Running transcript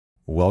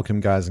Welcome,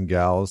 guys and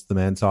gals, the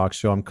Man Talk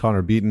Show. I'm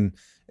Connor Beaton,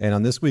 and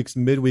on this week's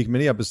midweek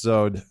mini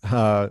episode,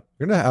 we're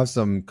going to have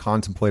some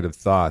contemplative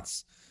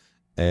thoughts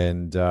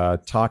and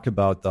talk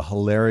about the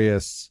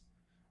hilarious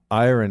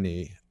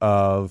irony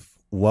of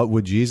what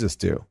would Jesus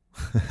do.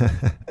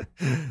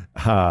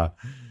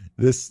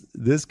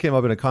 This came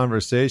up in a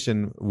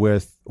conversation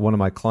with one of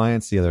my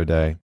clients the other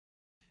day,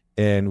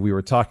 and we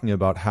were talking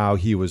about how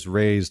he was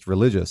raised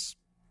religious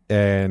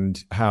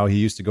and how he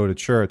used to go to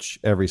church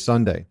every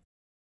Sunday.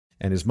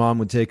 And his mom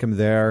would take him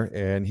there,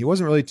 and he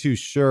wasn't really too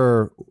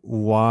sure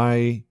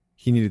why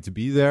he needed to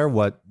be there,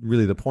 what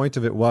really the point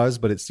of it was,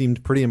 but it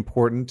seemed pretty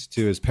important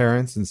to his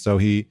parents, and so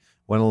he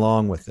went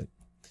along with it.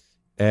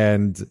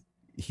 And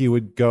he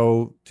would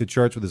go to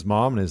church with his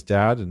mom and his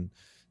dad, and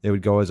they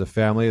would go as a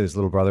family. His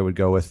little brother would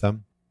go with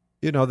them.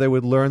 You know, they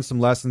would learn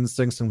some lessons,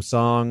 sing some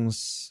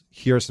songs,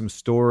 hear some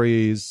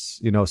stories,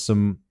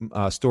 some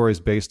stories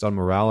based on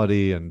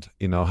morality and,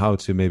 how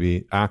to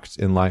maybe act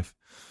in life.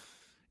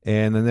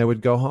 And then they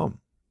would go home.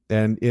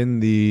 And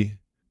on the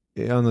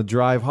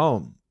drive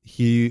home,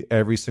 he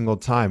every single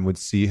time would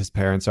see his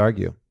parents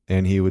argue,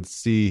 and he would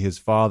see his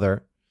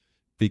father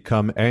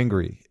become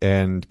angry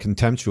and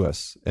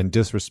contemptuous and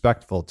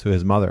disrespectful to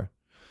his mother.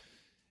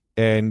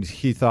 And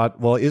he thought,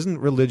 well, isn't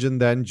religion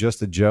then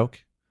just a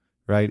joke,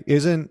 right?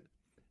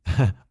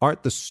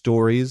 Aren't the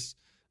stories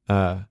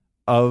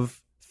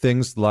of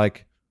things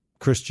like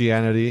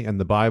Christianity and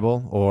the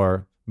Bible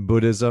or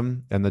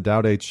Buddhism and the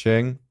Tao Te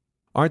Ching,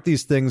 aren't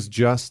these things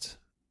just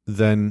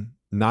then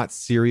not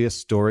serious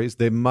stories?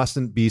 They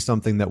mustn't be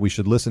something that we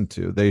should listen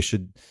to.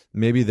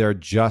 Maybe they're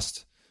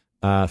just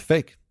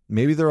fake.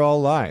 Maybe they're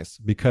all lies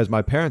because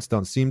my parents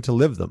don't seem to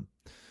live them,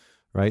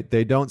 right?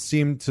 They don't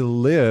seem to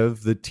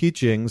live the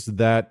teachings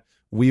that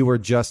we were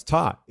just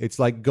taught. It's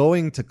like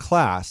going to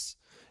class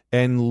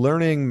and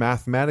learning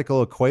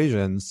mathematical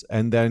equations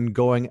and then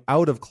going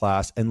out of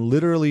class and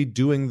literally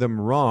doing them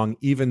wrong,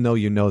 even though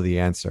you know the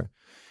answer.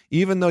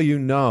 Even though you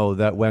know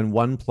that when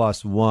 1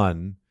 +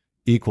 1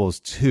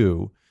 =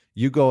 2,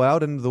 you go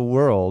out into the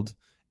world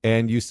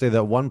and you say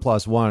that 1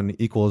 + 1 =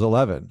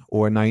 11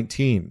 or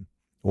 19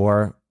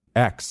 or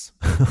X.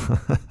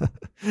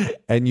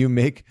 and you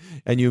make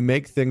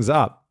things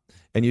up,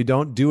 and you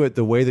don't do it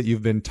the way that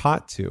you've been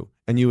taught to,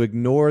 and you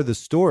ignore the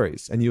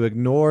stories and you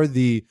ignore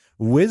the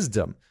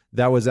wisdom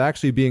that was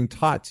actually being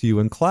taught to you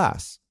in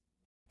class.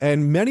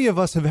 And many of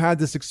us have had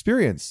this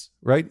experience,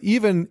 right?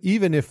 Even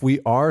if we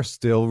are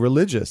still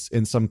religious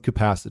in some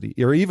capacity,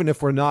 or even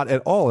if we're not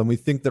at all and we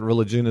think that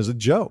religion is a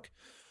joke.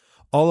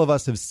 All of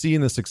us have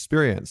seen this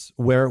experience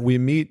where we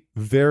meet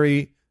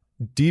very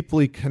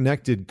deeply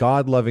connected,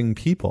 God-loving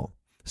people,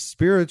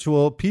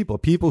 spiritual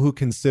people who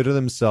consider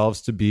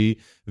themselves to be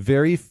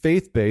very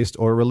faith-based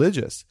or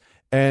religious.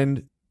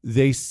 And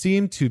they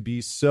seem to be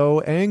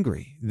so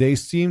angry. They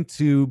seem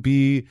to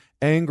be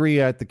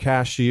angry at the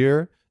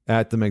cashier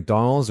at the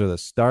McDonald's or the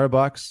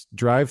Starbucks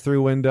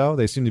drive-through window.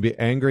 They seem to be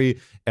angry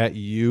at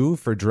you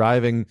for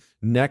driving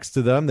next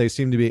to them. They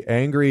seem to be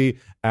angry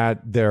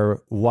at their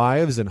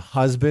wives and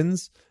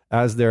husbands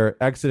as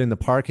they're exiting the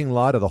parking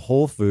lot of the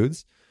Whole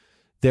Foods.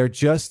 They're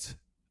just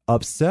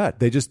upset.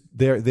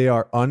 They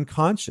are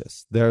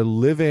unconscious. They're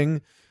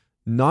living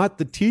not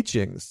the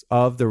teachings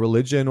of the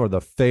religion or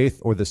the faith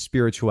or the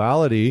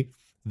spirituality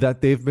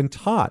that they've been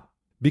taught,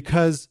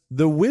 because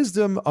the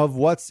wisdom of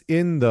what's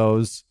in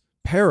those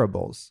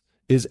parables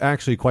is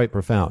actually quite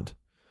profound,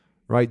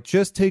 right?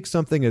 Just take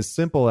something as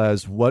simple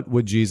as, what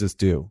would Jesus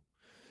do?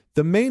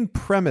 The main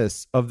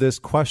premise of this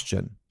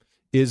question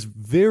is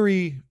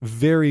very,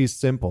 very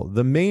simple.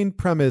 The main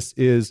premise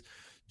is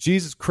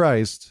Jesus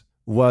Christ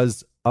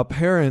was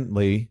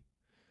apparently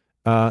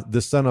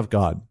the Son of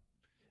God,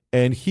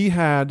 and he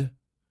had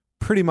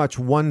pretty much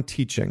one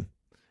teaching.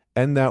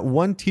 And that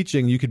one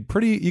teaching, you could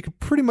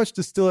pretty much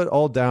distill it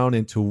all down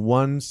into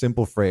one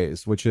simple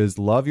phrase, which is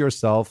love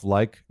yourself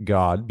like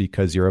God,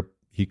 because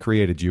he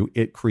created you,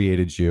 it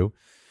created you,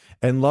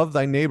 and love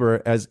thy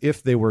neighbor as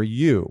if they were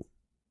you,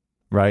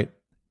 right?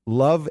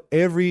 Love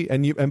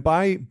and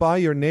by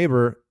your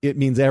neighbor, it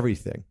means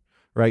everything,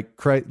 right?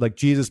 Like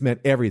Jesus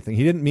meant everything.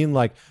 He didn't mean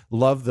like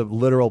love the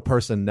literal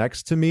person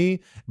next to me,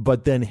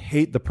 but then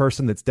hate the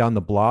person that's down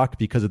the block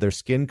because of their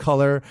skin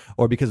color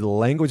or because of the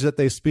language that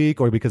they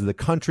speak or because of the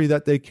country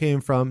that they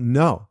came from.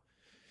 No,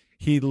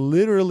 he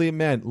literally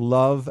meant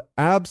love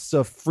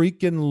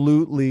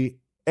abso-freaking-lutely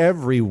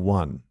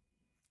everyone,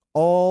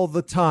 all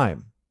the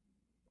time,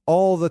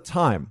 love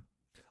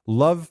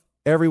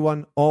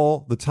everyone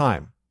all the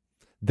time.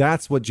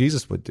 That's what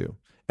Jesus would do.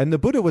 And the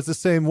Buddha was the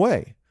same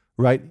way.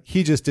 Right?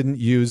 He just didn't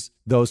use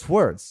those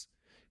words.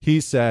 He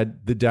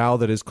said, the Tao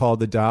that is called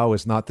the Tao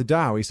is not the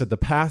Tao. He said, the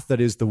path that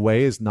is the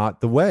way is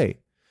not the way.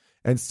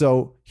 And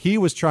so he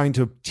was trying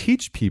to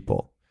teach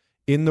people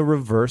in the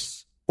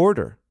reverse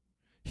order.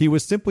 He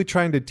was simply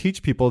trying to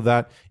teach people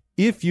that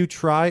if you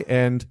try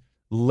and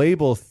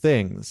label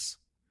things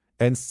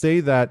and say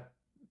that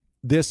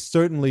this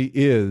certainly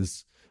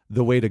is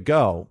the way to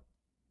go,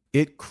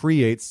 it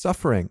creates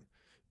suffering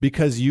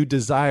because you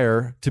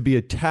desire to be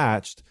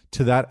attached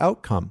to that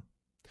outcome.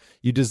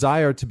 You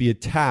desire to be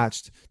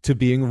attached to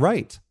being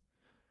right.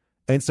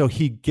 And so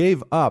he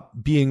gave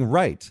up being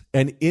right.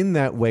 And in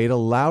that way, it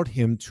allowed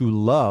him to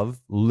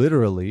love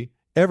literally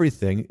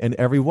everything and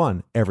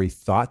everyone, every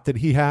thought that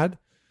he had,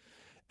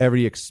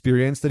 every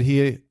experience that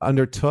he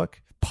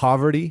undertook,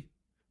 poverty,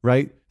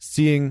 right?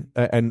 Seeing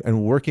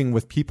and working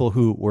with people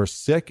who were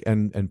sick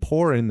and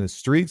poor in the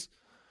streets,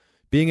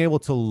 being able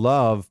to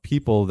love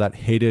people that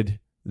hated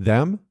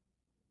them.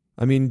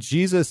 I mean,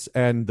 Jesus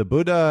and the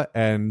Buddha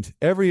and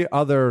every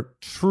other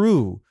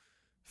true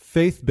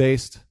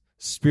faith-based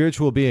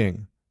spiritual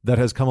being that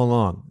has come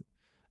along,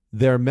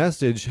 their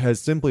message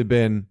has simply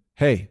been,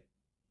 hey,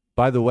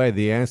 by the way,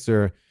 the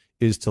answer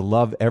is to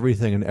love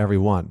everything and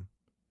everyone.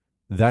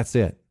 That's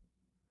it.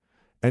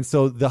 And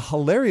so the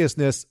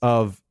hilariousness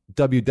of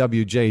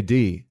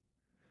WWJD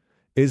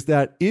is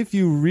that if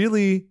you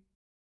really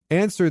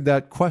answered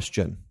that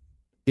question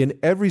in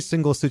every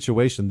single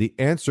situation, the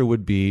answer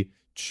would be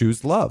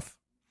choose love.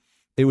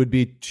 It would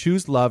be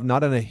choose love,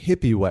 not in a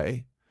hippie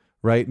way,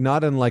 right?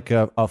 Not in like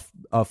a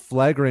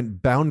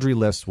flagrant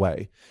boundaryless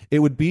way. It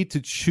would be to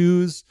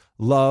choose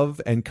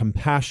love and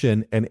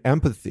compassion and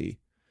empathy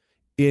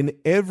in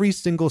every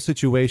single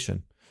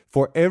situation,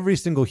 for every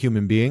single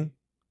human being,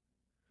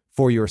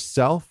 for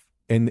yourself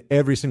and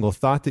every single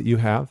thought that you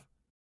have,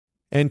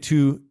 and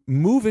to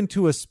move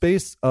into a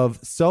space of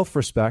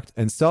self-respect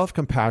and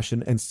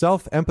self-compassion and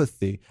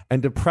self-empathy,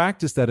 and to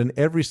practice that in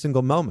every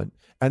single moment,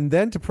 and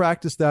then to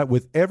practice that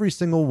with every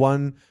single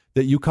one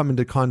that you come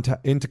into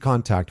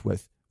contact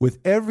with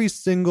every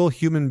single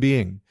human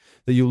being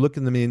that you look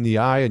them in the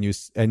eye,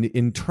 and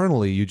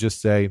internally you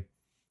just say,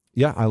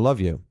 yeah, I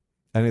love you,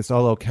 and it's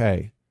all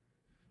okay,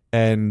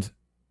 and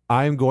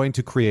I'm going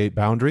to create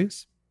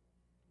boundaries.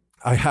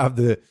 I have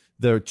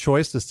the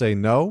choice to say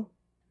no.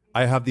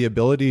 I have the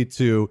ability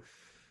to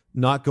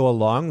not go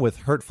along with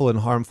hurtful and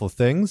harmful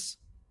things.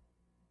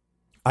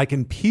 I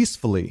can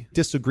peacefully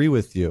disagree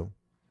with you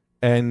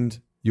and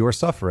your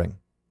suffering,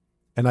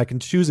 and I can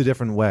choose a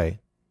different way.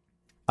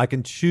 I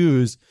can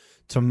choose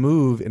to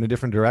move in a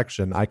different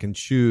direction. I can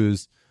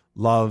choose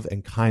love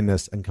and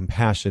kindness and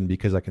compassion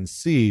because I can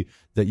see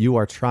that you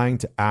are trying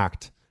to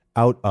act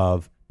out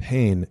of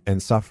pain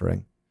and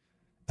suffering.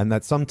 And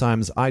that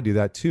sometimes I do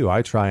that too.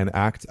 I try and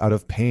act out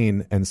of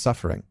pain and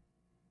suffering.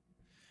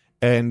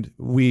 And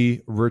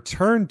we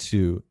return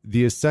to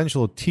the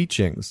essential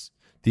teachings,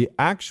 the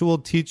actual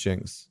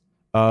teachings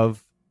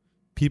of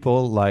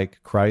people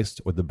like Christ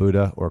or the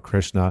Buddha or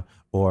Krishna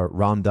or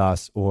Ram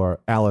Dass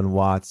or Alan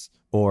Watts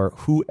or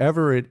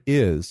whoever it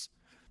is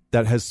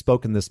that has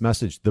spoken this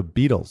message. The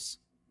Beatles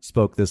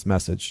spoke this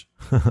message,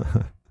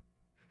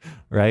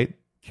 right?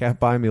 Can't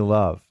Buy Me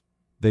Love.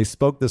 They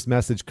spoke this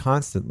message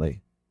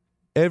constantly.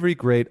 Every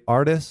great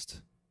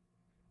artist,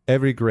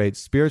 every great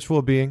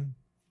spiritual being,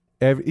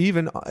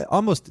 even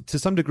almost to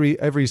some degree,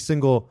 every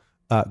single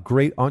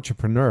great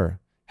entrepreneur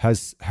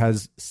has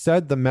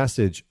said the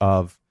message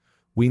of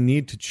we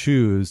need to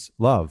choose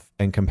love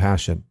and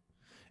compassion,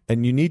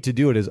 and you need to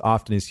do it as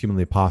often as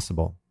humanly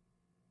possible.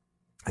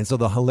 And so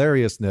the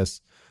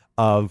hilariousness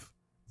of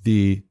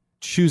the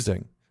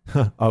choosing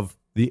of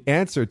the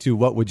answer to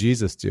what would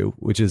Jesus do,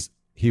 which is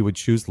he would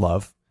choose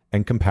love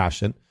and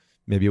compassion.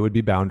 Maybe it would be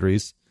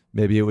boundaries.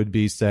 Maybe it would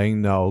be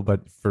saying no,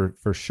 but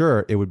for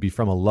sure, it would be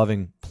from a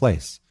loving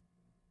place.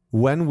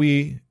 When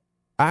we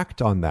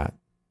act on that,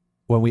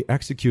 when we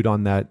execute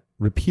on that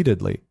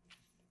repeatedly,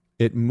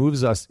 it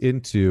moves us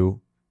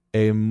into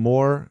a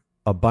more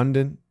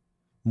abundant,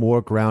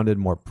 more grounded,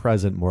 more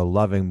present, more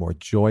loving, more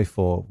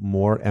joyful,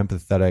 more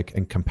empathetic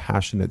and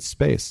compassionate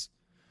space.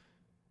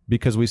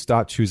 Because we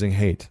stopped choosing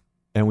hate,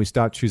 and we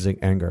stopped choosing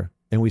anger,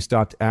 and we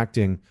stopped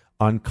acting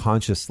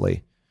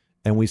unconsciously,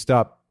 and we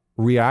stopped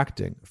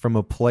reacting from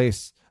a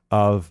place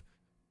of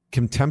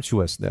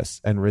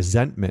contemptuousness and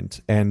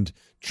resentment and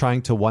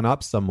trying to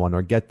one-up someone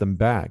or get them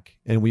back.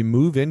 And we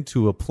move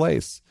into a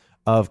place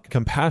of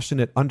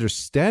compassionate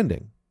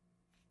understanding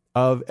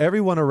of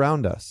everyone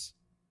around us.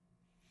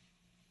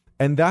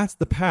 And that's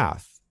the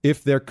path,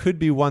 if there could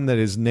be one that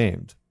is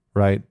named,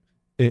 right?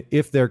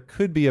 If there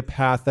could be a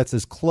path that's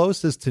as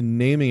close as to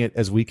naming it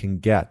as we can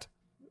get,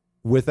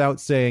 without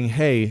saying,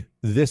 hey,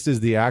 this is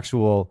the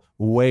actual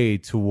way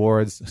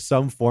towards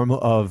some form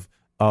of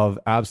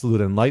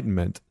absolute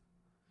enlightenment.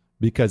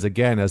 Because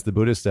again, as the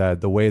Buddha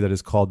said, the way that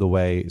is called the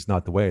way is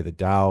not the way. The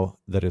Tao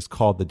that is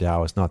called the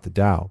Tao is not the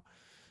Tao.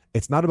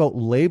 It's not about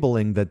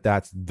labeling that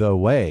that's the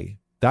way.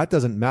 That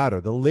doesn't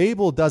matter. The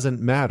label doesn't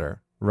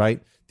matter,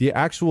 right? The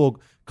actual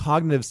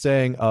cognitive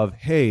saying of,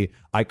 hey,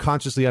 I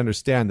consciously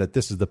understand that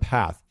this is the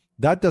path.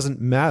 That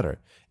doesn't matter.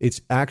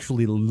 It's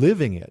actually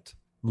living it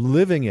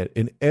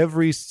in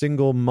every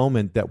single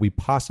moment that we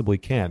possibly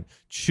can,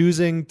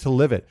 choosing to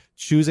live it,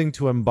 choosing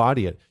to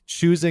embody it,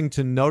 choosing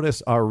to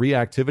notice our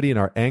reactivity and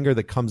our anger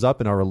that comes up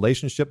in our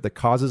relationship that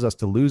causes us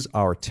to lose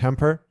our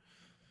temper,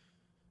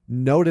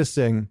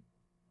 noticing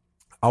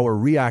our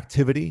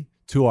reactivity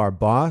to our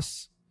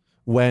boss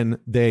when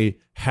they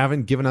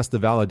haven't given us the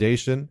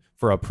validation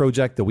for a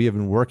project that we have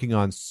been working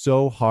on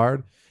so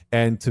hard,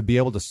 and to be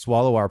able to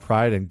swallow our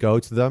pride and go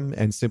to them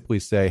and simply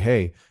say,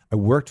 hey, I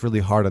worked really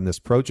hard on this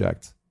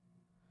project.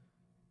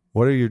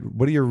 What are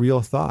your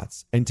real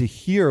thoughts? And to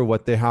hear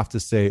what they have to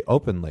say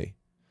openly,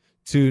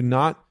 to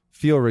not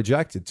feel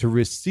rejected, to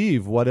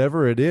receive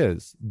whatever it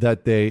is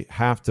that they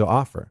have to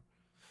offer,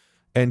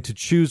 and to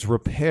choose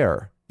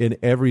repair in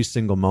every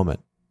single moment.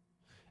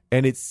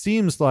 And it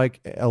seems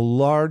like a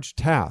large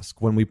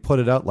task when we put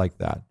it out like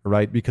that,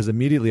 right? Because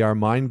immediately our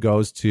mind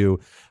goes to,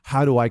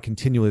 how do I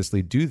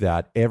continuously do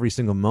that every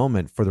single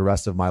moment for the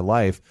rest of my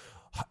life,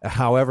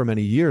 however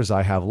many years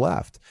I have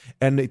left?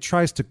 And it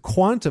tries to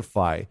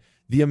quantify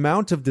the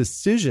amount of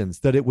decisions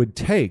that it would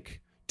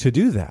take to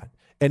do that.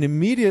 And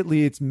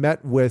immediately it's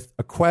met with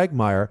a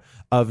quagmire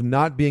of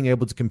not being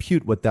able to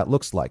compute what that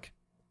looks like.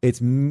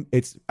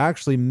 It's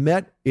actually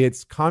met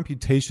its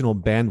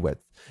computational bandwidth,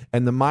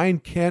 and the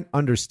mind can't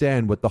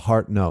understand what the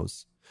heart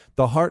knows.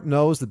 The heart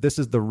knows that this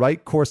is the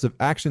right course of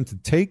action to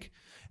take,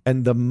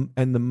 and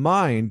the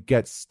mind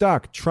gets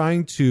stuck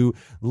trying to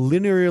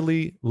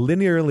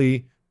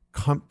linearly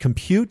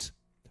compute,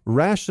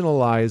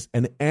 rationalize,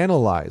 and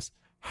analyze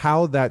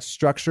how that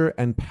structure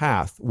and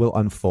path will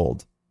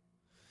unfold.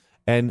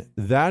 And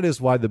that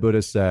is why the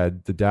Buddha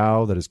said the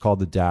Tao that is called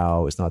the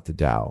Tao is not the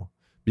Tao,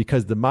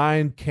 because the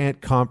mind can't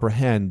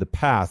comprehend the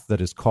path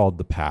that is called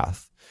the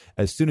path.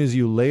 As soon as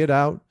you lay it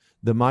out,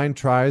 the mind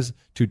tries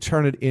to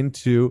turn it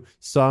into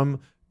some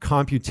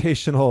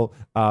computational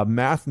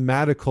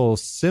mathematical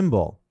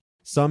symbol,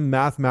 some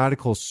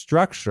mathematical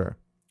structure,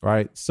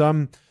 right?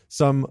 Some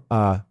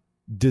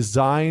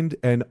designed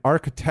and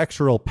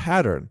architectural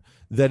pattern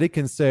that it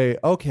can say,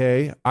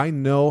 okay, I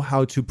know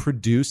how to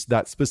produce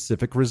that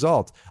specific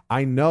result.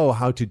 I know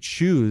how to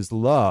choose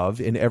love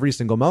in every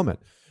single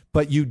moment.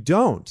 But you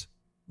don't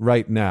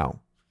right now,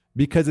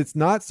 because it's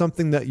not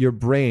something that your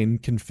brain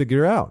can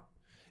figure out.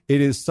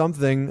 It is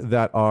something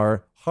that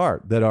our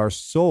heart, that our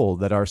soul,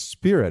 that our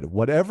spirit,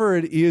 whatever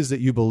it is that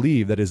you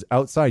believe that is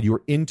outside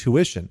your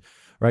intuition,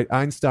 right?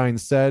 Einstein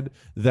said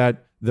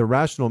that the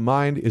rational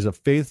mind is a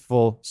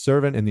faithful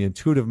servant and the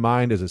intuitive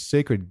mind is a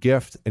sacred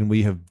gift. And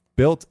we have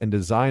built and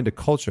designed a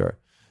culture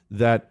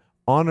that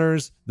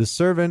honors the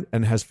servant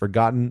and has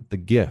forgotten the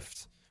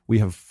gift. We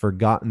have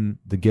forgotten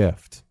the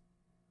gift.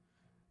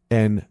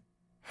 And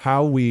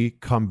how we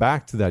come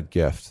back to that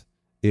gift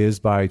is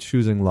by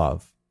choosing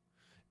love.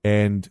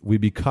 And we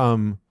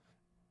become,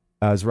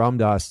 as Ram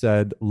Dass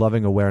said,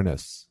 loving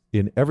awareness.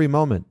 In every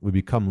moment, we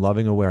become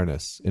loving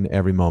awareness in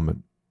every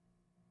moment.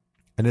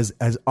 And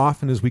as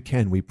often as we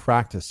can, we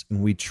practice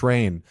and we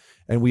train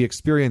and we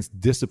experience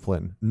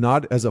discipline,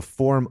 not as a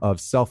form of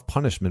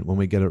self-punishment when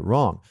we get it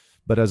wrong,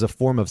 but as a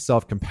form of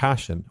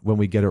self-compassion when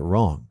we get it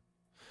wrong,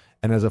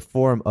 and as a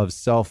form of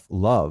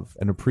self-love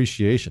and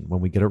appreciation when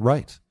we get it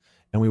right.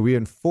 And we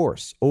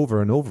reinforce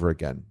over and over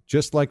again,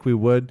 just like we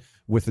would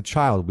with a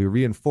child. We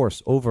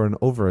reinforce over and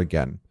over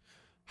again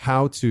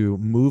how to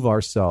move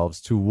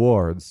ourselves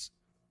towards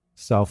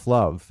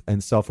self-love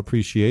and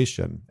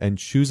self-appreciation and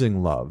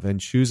choosing love and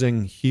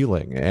choosing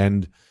healing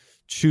and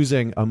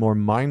choosing a more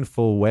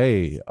mindful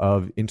way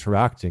of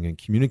interacting and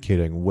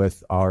communicating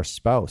with our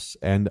spouse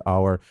and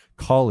our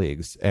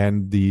colleagues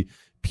and the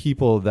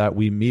people that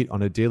we meet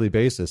on a daily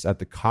basis at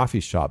the coffee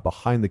shop,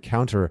 behind the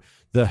counter,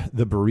 the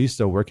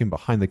barista working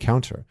behind the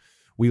counter.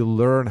 We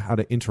learn how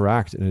to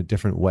interact in a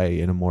different way,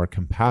 in a more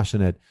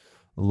compassionate,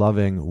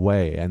 loving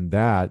way. And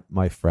that,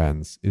 my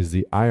friends, is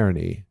the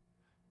irony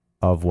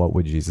of what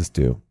would Jesus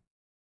do?